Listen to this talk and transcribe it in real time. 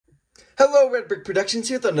Hello, Red Brick Productions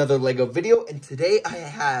here with another LEGO video, and today I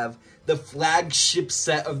have the flagship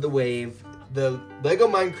set of the wave, the LEGO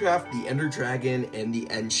Minecraft, the Ender Dragon, and the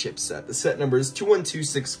End Ship set. The set number is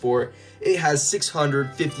 21264. It has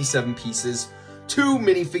 657 pieces, 2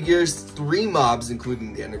 minifigures, 3 mobs,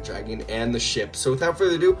 including the Ender Dragon and the ship. So without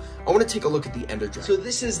further ado, I want to take a look at the Ender Dragon. So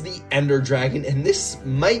this is the Ender Dragon, and this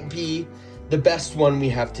might be the best one we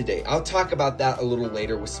have today. I'll talk about that a little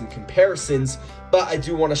later with some comparisons, but I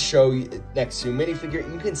do want to show you next to a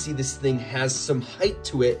minifigure. You can see this thing has some height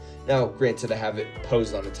to it. Now, granted, I have it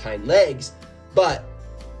posed on its hind legs, but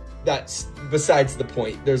that's besides the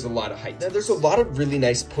point. There's a lot of height. Now, there's a lot of really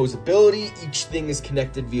nice posability. Each thing is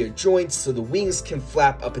connected via joints, so the wings can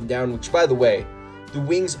flap up and down, which, by the way, the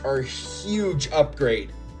wings are a huge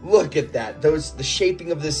upgrade. Look at that. The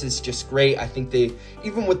shaping of this is just great. I think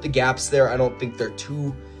even with the gaps there, I don't think they're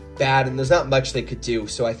too bad, and there's not much they could do.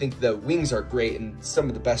 So I think the wings are great and some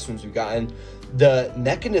of the best ones we've gotten. The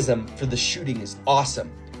mechanism for the shooting is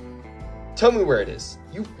awesome. Tell me where it is.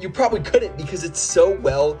 You probably couldn't because it's so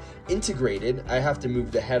well integrated. I have to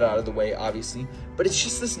move the head out of the way, obviously, but it's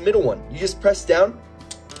just this middle one. You just press down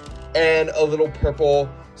and a little purple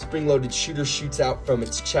spring-loaded shooter shoots out from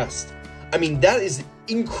its chest. I mean, that is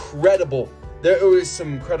incredible. There was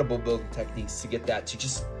some incredible building techniques to get that to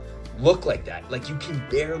just look like that. Like, you can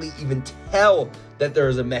barely even tell that there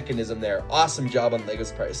is a mechanism there. Awesome job on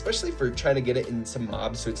LEGO's part, especially for trying to get it in some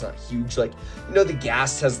mobs so it's not huge. Like, you know, the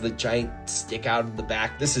gas has the giant stick out of the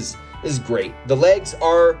back. This is great. The legs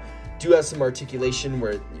do have some articulation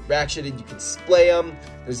where you ratcheted, you can splay them.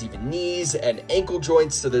 There's even knees and ankle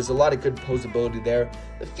joints, so there's a lot of good posability there.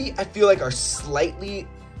 The feet, I feel like, are slightly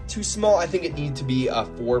too small. I think it needs to be a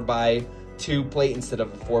 4x2 plate instead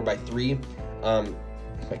of a 4x3.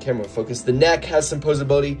 My camera will focus. The neck has some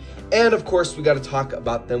posability, and of course we got to talk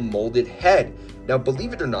about the molded head. Now,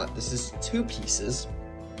 believe it or not, this is 2 pieces,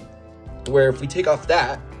 where if we take off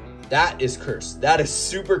that is cursed. That is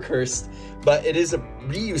super cursed, but it is a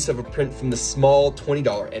reuse of a print from the small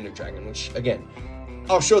 $20 Ender Dragon, which, again,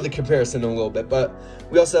 I'll show the comparison in a little bit. But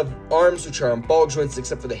we also have arms, which are on ball joints,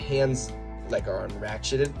 except for the hands are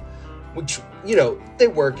unratcheted, which, you know, they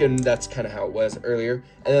work, and that's kind of how it was earlier.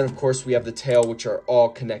 And then, of course, we have the tail, which are all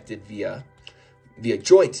connected via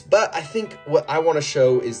joints. But I think what I want to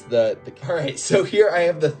show is all right, so here I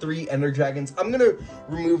have the 3 Ender Dragons. I'm going to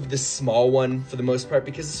remove the small one for the most part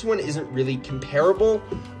because this one isn't really comparable.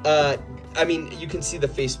 I mean, you can see the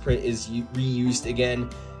face print is reused again.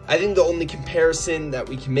 I think the only comparison that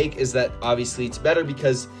we can make is that obviously it's better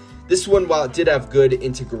because this one, while it did have good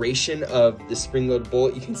integration of the spring-load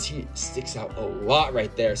bullet, you can see it sticks out a lot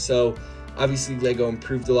right there. So obviously LEGO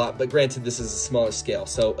improved a lot, but granted this is a smaller scale.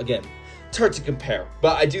 So again, it's hard to compare,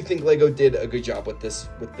 but I do think LEGO did a good job with this,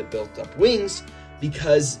 with the built-up wings,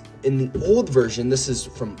 because in the old version, this is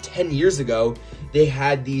from 10 years ago, they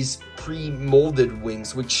had these pre-molded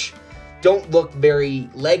wings, which don't look very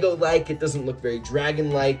LEGO-like. It doesn't look very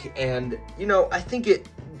dragon-like, and you know, I think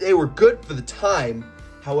they were good for the time.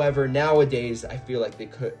 However, nowadays, I feel like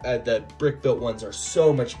the brick-built ones are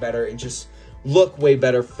so much better and just look way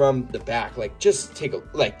better from the back. Like, just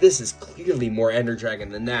this is clearly more Ender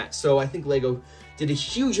Dragon than that. So I think LEGO did a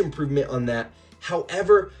huge improvement on that.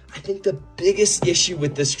 However, I think the biggest issue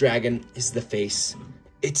with this dragon is the face.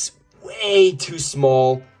 It's way too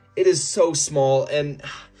small. It is so small, and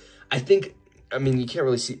I mean, you can't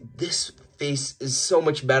really see. This face is so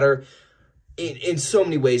much better in so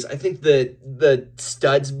many ways. I think the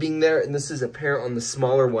studs being there, and this is apparent on the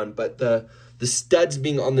smaller one, but the studs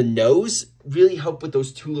being on the nose really help with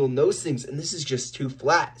those 2 little nose things, and this is just too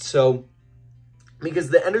flat. So, because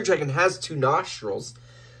the Ender Dragon has 2 nostrils,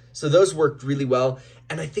 so those worked really well,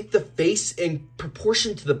 and I think the face in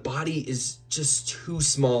proportion to the body is just too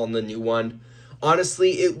small in the new one.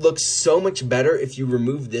 Honestly, it looks so much better if you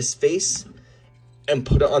remove this face and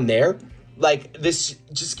put it on there. Like, this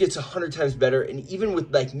just gets 100 times better, and even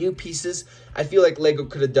with, like, new pieces, I feel like LEGO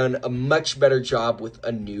could have done a much better job with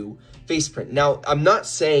a new face print. Now, I'm not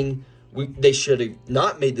saying they should have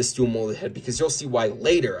not made this dual molded head, because you'll see why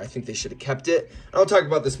later. I think they should have kept it. I'll talk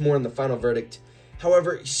about this more in the final verdict.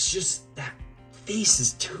 However, it's just that face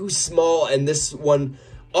is too small, and this one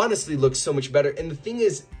honestly looks so much better. And the thing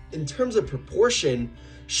is, in terms of proportion,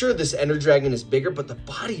 sure, this Ender Dragon is bigger, but the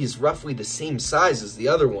body is roughly the same size as the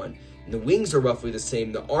other one. And the wings are roughly the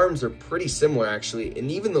same. The arms are pretty similar, actually. And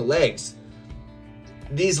even the legs.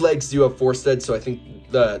 These legs do have 4 studs, so I think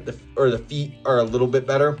the feet are a little bit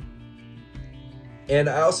better. And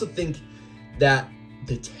I also think that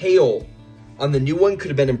the tail on the new one could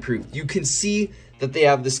have been improved. You can see that they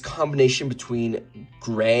have this combination between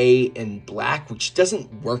gray and black, which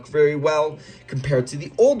doesn't work very well compared to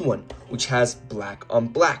the old one, which has black on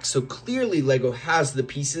black. So clearly Lego has the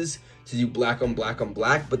pieces to do black on black on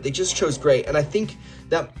black, but they just chose gray. And I think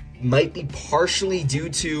that might be partially due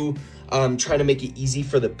to trying to make it easy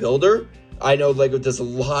for the builder. I know Lego does a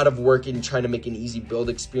lot of work in trying to make an easy build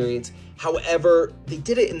experience. However, they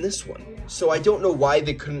did it in this one. So I don't know why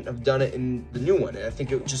they couldn't have done it in the new one. And I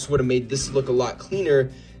think it just would have made this look a lot cleaner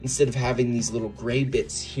instead of having these little gray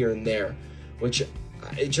bits here and there, which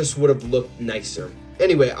it just would have looked nicer.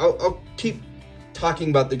 Anyway, I'll keep talking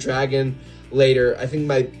about the dragon later. I think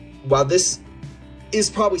while this is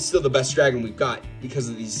probably still the best dragon we've got because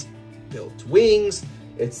of these built wings,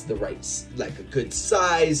 it's the right, like a good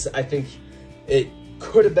size. I think it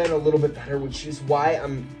could have been a little bit better, which is why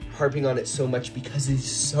I'm harping on it so much, because it's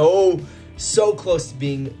so close to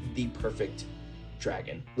being the perfect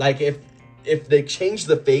dragon. Like if they changed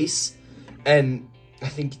the face, and I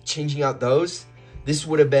think changing out those, this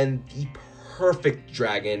would have been the perfect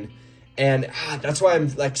dragon. And that's why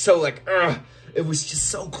I'm like, it was just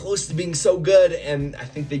so close to being so good, and I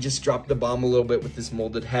think they just dropped the bomb a little bit with this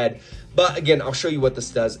molded head. But again, I'll show you what this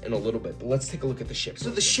does in a little bit, but let's take a look at the ship. So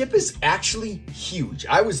the ship is actually huge.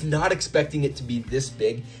 I was not expecting it to be this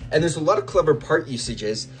big, and there's a lot of clever part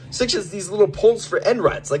usages, such as these little poles for end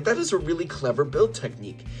rods. Like, that is a really clever build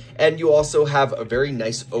technique. And you also have a very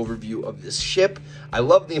nice overview of this ship. I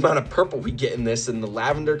love the amount of purple we get in this, and the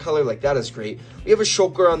lavender color, like, that is great. We have a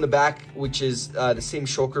shulker on the back, which is the same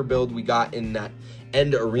shulker build we got in that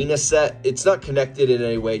end arena set. It's not connected in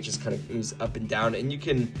any way, just kind of moves up and down, and you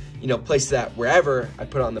can, you know, place that wherever. I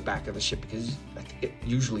put it on the back of the ship because I think it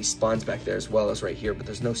usually spawns back there as well as right here, but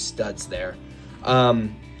there's no studs there.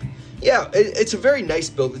 Yeah, it's a very nice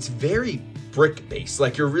build. It's very brick based,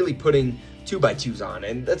 like you're really putting 2x2s on,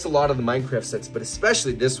 and that's a lot of the Minecraft sets, but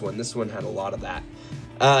especially this one. This one had a lot of that.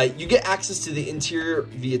 You get access to the interior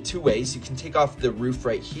via two ways. You can take off the roof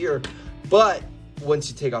right here, but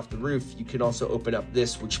once you take off the roof, you can also open up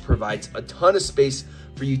this, which provides a ton of space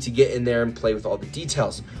for you to get in there and play with all the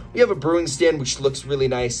details. We have a brewing stand, which looks really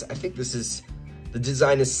nice. I think the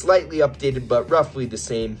design is slightly updated, but roughly the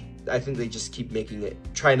same. I think they just keep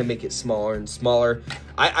trying to make it smaller and smaller.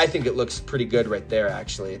 I think it looks pretty good right there,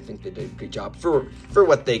 actually. I think they did a good job for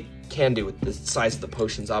what they can do with the size of the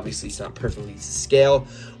potions. Obviously, it's not perfectly to scale.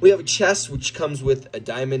 We have a chest, which comes with a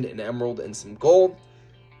diamond, an emerald, and some gold.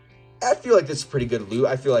 I feel like that's pretty good loot.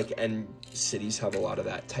 I feel like end cities have a lot of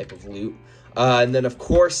that type of loot. And then, of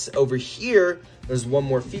course, over here, there's one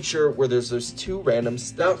more feature where there's those two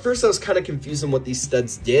randoms. Now, at first, I was kind of confused on what these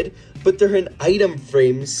studs did, but they're in item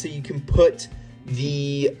frames, so you can put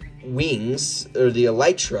the wings, or the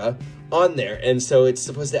elytra, on there. And so it's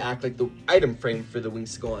supposed to act like the item frame for the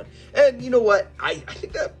wings to go on. And you know what? I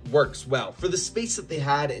think that works well. For the space that they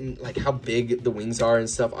had and like how big the wings are and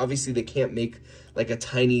stuff, obviously they can't make like a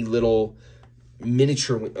tiny little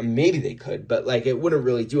miniature wing. Maybe they could, but like it wouldn't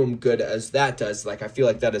really do them good as that does. Like I feel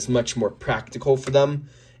like that is much more practical for them.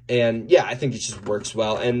 And yeah, I think it just works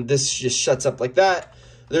well. And this just shuts up like that.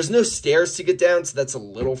 There's no stairs to get down, so that's a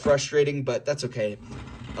little frustrating, but that's okay.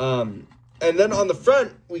 And then on the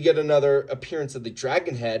front, we get another appearance of the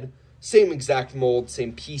dragon head. Same exact mold,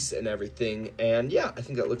 same piece and everything. And yeah, I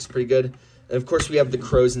think that looks pretty good. And of course, we have the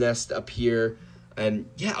crow's nest up here. And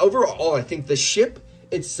yeah, overall, I think the ship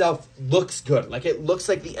itself looks good. Like, it looks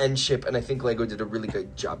like the end ship, and I think Lego did a really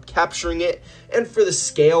good job capturing it. And for the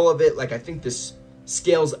scale of it, like, I think this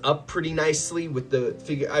scales up pretty nicely with the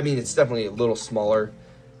figure. I mean, it's definitely a little smaller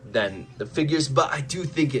than the figures, but I do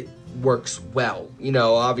think it works well. You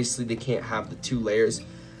know, obviously they can't have the two layers,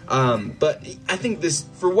 but I think this,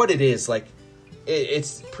 for what it is, like,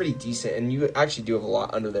 it's pretty decent, and you actually do have a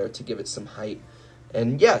lot under there to give it some height.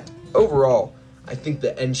 And yeah, overall, I think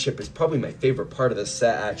the end ship is probably my favorite part of the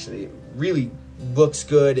set, actually. It really looks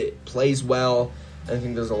good, it plays well, and I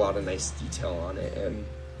think there's a lot of nice detail on it. And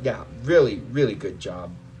yeah, really, really good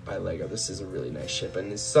job by Lego. This is a really nice ship,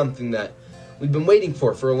 and it's something that we've been waiting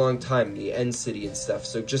for a long time, the end city and stuff.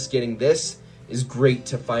 So just getting this is great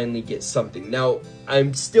to finally get something. Now,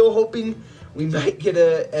 I'm still hoping we might get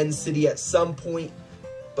a end city at some point,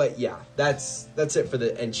 but yeah, that's it for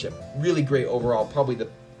the end ship. Really great overall, probably the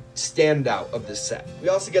standout of this set. We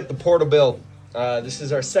also get the portal build. This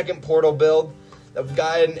is our second portal build that we've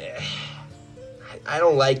gotten. I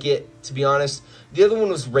don't like it, to be honest. The other one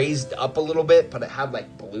was raised up a little bit, but it had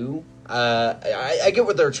like blue. I get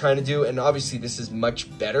what they're trying to do, and obviously this is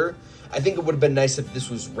much better. I think it would have been nice if this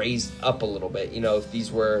was raised up a little bit, you know, if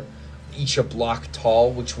these were each a block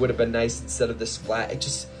tall, which would have been nice instead of this flat.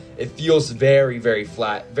 It It feels very, very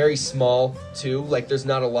flat, very small too. Like there's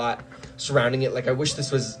not a lot surrounding it. Like I wish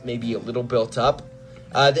this was maybe a little built up.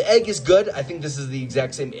 The egg is good. I think this is the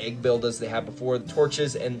exact same egg build as they had before. The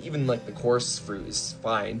torches and even like the course fruit is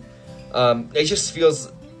fine. It just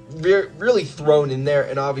feels really thrown in there.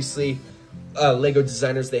 And obviously, Lego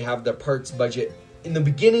designers, they have their parts budget in the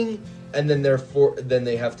beginning, and then then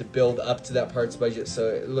they have to build up to that parts budget. So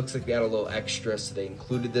it looks like they had a little extra, so they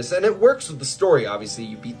included this. And it works with the story. Obviously,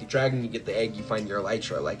 you beat the dragon, you get the egg, you find your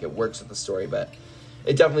elytra. Like it works with the story, but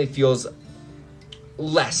it definitely feels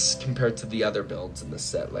less compared to the other builds in the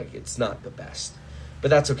set. Like it's not the best, but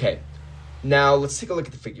that's okay. Now let's take a look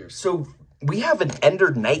at the figures. So we have an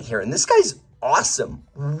Ender Knight here, and this guy's awesome.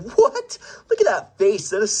 What? Look at that face.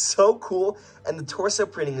 That is so cool. And the torso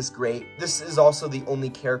printing is great. This is also the only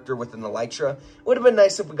character with an elytra. It would have been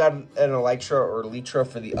nice if we got an elytra or elytra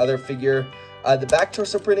for the other figure. The back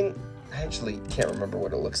torso printing, I actually can't remember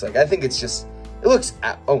what it looks like. I think it's just, it looks,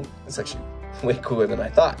 oh, it's actually way cooler than I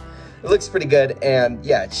thought. It looks pretty good, and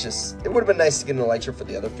yeah, it's just, it would have been nice to get an elytra for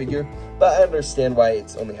the other figure, but I understand why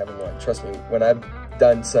it's only having one. Trust me, when I've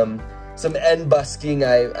done some end busking,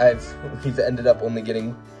 we've ended up only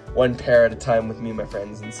getting one pair at a time with me and my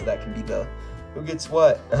friends, and so that can be the who gets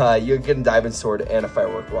what. You get a diamond sword and a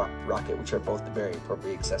firework rocket, which are both the very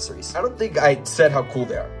appropriate accessories. I don't think I said how cool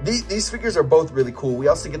they are. These figures are both really cool. We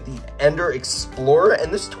also get the Ender Explorer,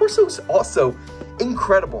 and this torso is also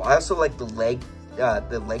incredible. I also like the leg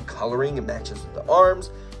coloring. It matches with the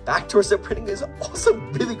arms. Back torso printing is also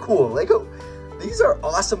really cool. Lego, these are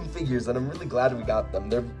awesome figures, and I'm really glad we got them.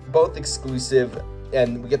 They're both exclusive,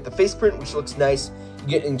 and we get the face print, which looks nice. You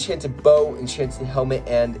get an enchanted bow, enchanted helmet,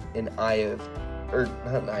 and an eye of, or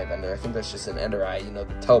not an eye of Ender. I think that's just an Ender eye, you know,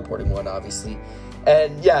 the teleporting one, obviously.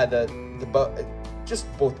 And yeah, the bow, just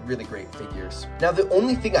both really great figures. Now, the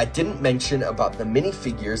only thing I didn't mention about the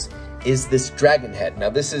minifigures is this dragon head. Now,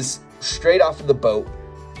 this is straight off of the boat.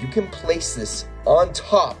 You can place this on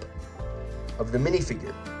top of the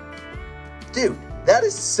minifigure. Dude, that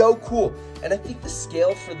is so cool. And I think the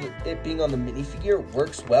scale for it being on the minifigure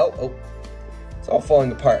works well. Oh, it's all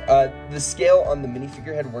falling apart. The scale on the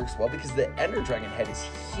minifigure head works well because the Ender Dragon head is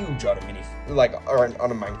huge on a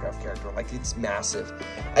on a Minecraft character. Like, it's massive.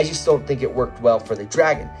 I just don't think it worked well for the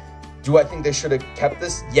dragon. Do I think they should have kept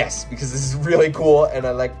this? Yes, because this is really cool, and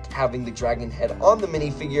I like having the dragon head on the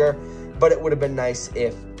minifigure, but it would have been nice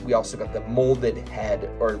if we also got the molded head,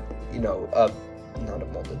 or, you know, not a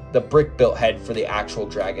molded, the brick-built head for the actual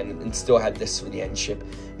dragon, and still had this for the end ship.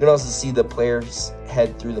 You can also see the player's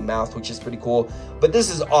head through the mouth, which is pretty cool. But this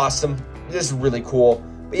is awesome. This is really cool.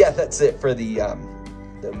 But yeah, that's it for the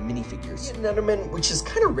minifigures. Netherman, which is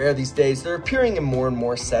kind of rare these days. They're appearing in more and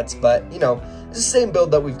more sets, but, you know, it's the same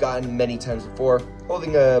build that we've gotten many times before,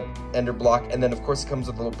 holding a ender block, and then, of course, it comes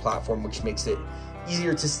with a little platform, which makes it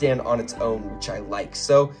easier to stand on its own, which I like.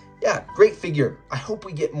 So, yeah, great figure. I hope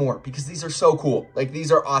we get more, because these are so cool. Like,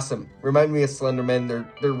 these are awesome. Remind me of Slenderman.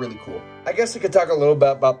 They're really cool. I guess I could talk a little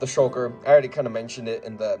bit about the shulker. I already kind of mentioned it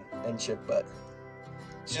in the end ship, but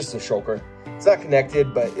it's just a shulker. It's not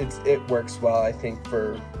connected, but it works well, I think,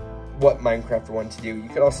 for what Minecraft wanted to do. You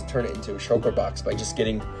could also turn it into a shulker box by just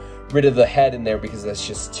getting rid of the head in there, because that's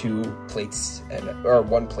just two plates, or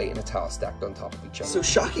one plate and a tile stacked on top of each other. So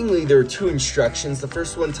shockingly, there are two instructions. The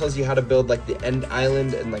first one tells you how to build like the end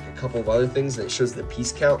island and like a couple of other things, and it shows the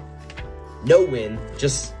piece count. No win,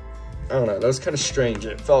 just, I don't know, that was kind of strange.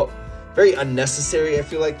 It felt very unnecessary, I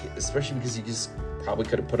feel like, especially because you just probably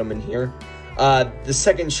could have put them in here. The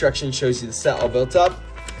second instruction shows you the set all built up,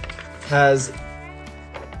 has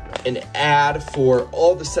an ad for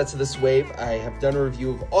all the sets of this wave. I have done a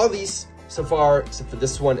review of all these so far, except for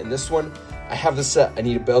this one and this one. I have the set, I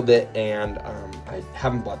need to build it, and I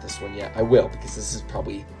haven't bought this one yet. I will, because this is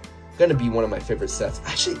probably gonna be one of my favorite sets.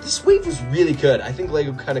 Actually, this wave was really good. I think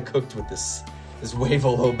Lego kind of cooked with this wave a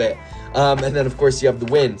little bit. And then, of course, you have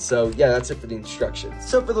the wind. So, yeah, that's it for the instructions.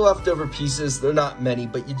 So, for the leftover pieces, they're not many,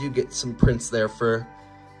 but you do get some prints there for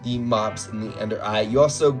the mobs and the Ender Eye. You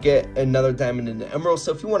also get another diamond and an emerald,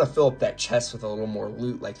 so if you want to fill up that chest with a little more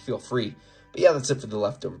loot, like, feel free. But yeah, that's it for the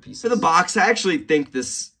leftover pieces. For the box, I actually think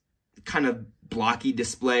this kind of blocky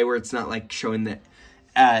display where it's not like showing the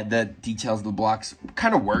details of the blocks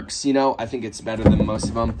kind of works, you know? I think it's better than most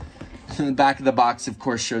of them. The back of the box, of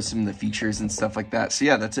course, shows some of the features and stuff like that. So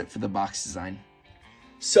yeah, that's it for the box design.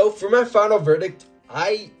 So for my final verdict,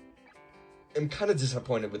 I am kind of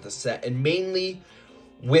disappointed with the set, and mainly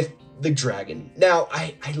with the dragon. Now,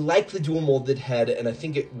 I like the dual molded head, and I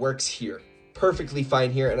think it works here perfectly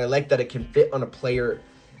fine here, and I like that it can fit on a player's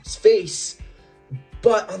face,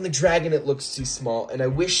 but on the dragon it looks too small, and I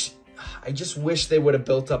wish I just wish they would have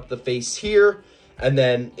built up the face here and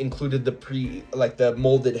then included the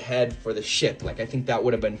molded head for the ship. Like, I think that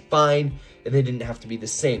would have been fine, and they didn't have to be the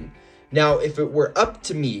same. Now, if it were up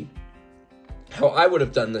to me, how I would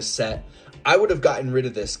have done this set, I would have gotten rid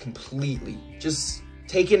of this completely. Just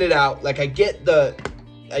taken it out. Like, I get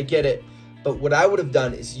it, but what I would have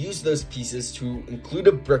done is use those pieces to include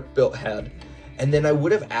a brick-built head, and then I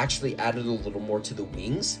would have actually added a little more to the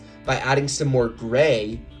wings by adding some more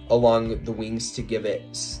gray along the wings to give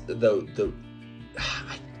it the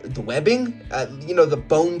webbing, you know, the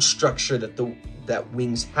bone structure that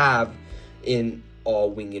wings have in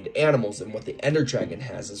all winged animals, and what the Ender Dragon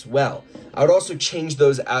has as well. I would also change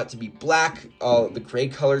those out to be black, the gray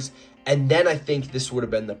colors, and then I think this would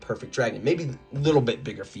have been the perfect dragon. Maybe a little bit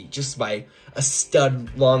bigger feet, just by a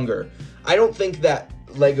stud longer. I don't think that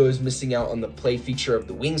Lego is missing out on the play feature of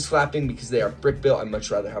the wings flapping because they are brick built. I'd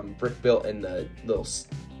much rather have them brick built and the little,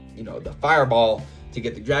 you know, the fireball to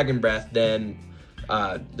get the dragon breath than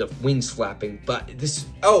the wings flapping. But this,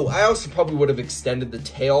 oh, I also probably would have extended the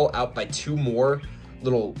tail out by 2 more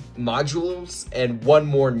little modules and 1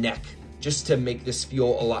 more neck, just to make this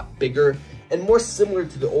feel a lot bigger and more similar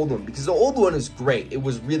to the old one, because the old one is great. It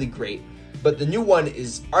was really great, but the new one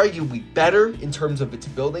is arguably better in terms of its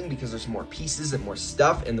building because there's more pieces and more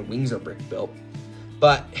stuff, and the wings are brick built.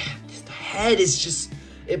 But the head is just,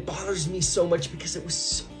 it bothers me so much because it was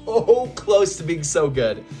so close to being so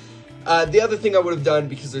good. The other thing I would have done,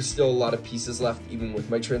 because there's still a lot of pieces left even with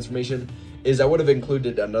my transformation, is I would have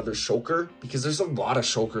included another shulker, because there's a lot of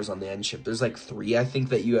shulkers on the end ship. There's like 3, I think,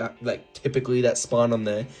 that you have, like, typically that spawn on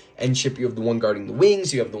the end ship. You have the one guarding the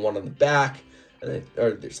wings, you have the one on the back,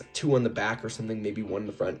 or there's like 2 on the back or something, maybe 1 in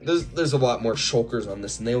the front. There's a lot more shulkers on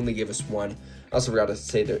this, and they only gave us 1. I also forgot to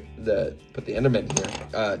say put the Enderman here.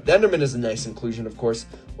 The Enderman is a nice inclusion, of course.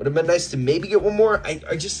 Would have been nice to maybe get 1 more.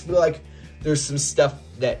 I just feel like there's some stuff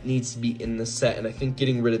that needs to be in the set, and I think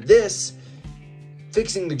getting rid of this,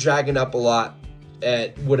 fixing the dragon up a lot,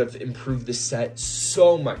 would have improved the set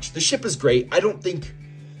so much. The ship is great. I don't think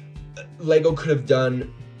Lego could have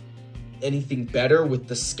done anything better with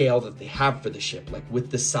the scale that they have for the ship. Like, with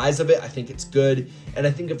the size of it, I think it's good. And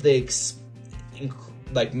I think if they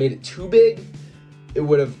made it too big, it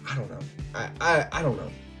would have, I don't know. I don't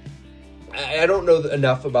know. I don't know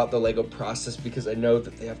enough about the Lego process, because I know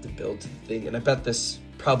that they have to build the thing, and I bet this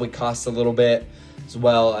probably costs a little bit, as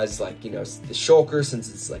well as, like, you know, the shulker, since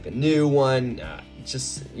it's like a new one,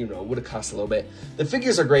 just, you know, would have cost a little bit. The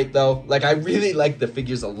figures are great though. Like, I really like the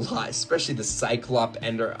figures a lot, especially the Cyclop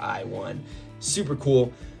Ender Eye one. Super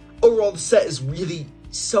cool. Overall, the set is really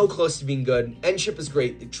so close to being good. End ship is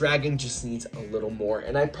great. The dragon just needs a little more,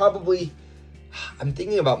 and I'm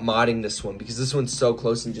thinking about modding this one, because this one's so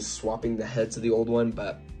close, and just swapping the heads of the old one,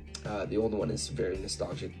 but the old one is very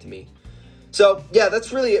nostalgic to me. So, yeah,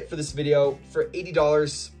 that's really it for this video. For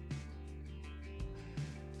 $80,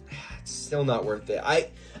 it's still not worth it. I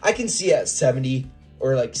can see it at 70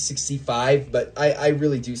 or like 65, but I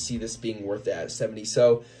really do see this being worth it at 70.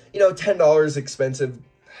 So, you know, $10 expensive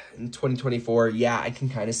in 2024. Yeah, I can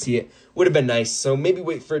kind of see it. Would have been nice. So maybe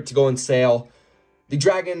wait for it to go on sale. The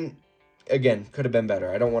dragon, again, could have been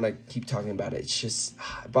better. I don't want to keep talking about it. It's just,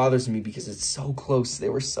 it bothers me because it's so close. They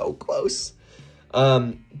were so close.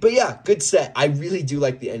 But yeah, good set. I really do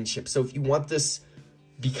like the end ship. So if you want this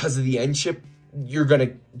because of the end ship, you're going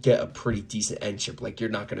to get a pretty decent end ship. Like, you're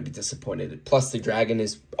not going to be disappointed. Plus, the dragon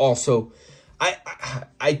is also,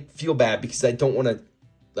 I feel bad because I don't want to,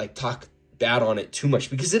 like, talk bad on it too much,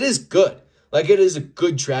 because it is good. Like, it is a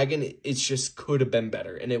good dragon. It's just could have been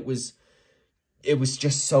better. And it was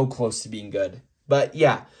just so close to being good. But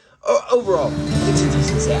yeah, overall, it's a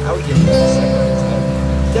decent set. I would give it a 7 out of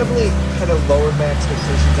 10. Definitely kind of lowered my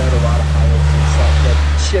expectations. I had a lot of high hopes for the set.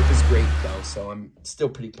 The ship is great though, so I'm still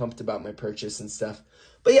pretty pumped about my purchase and stuff.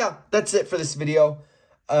 But yeah, that's it for this video.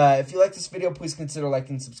 If you like this video, please consider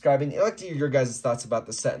liking and subscribing. I'd like to hear your guys' thoughts about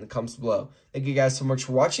the set in the comments below. Thank you guys so much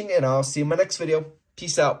for watching, and I'll see you in my next video.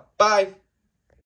 Peace out. Bye.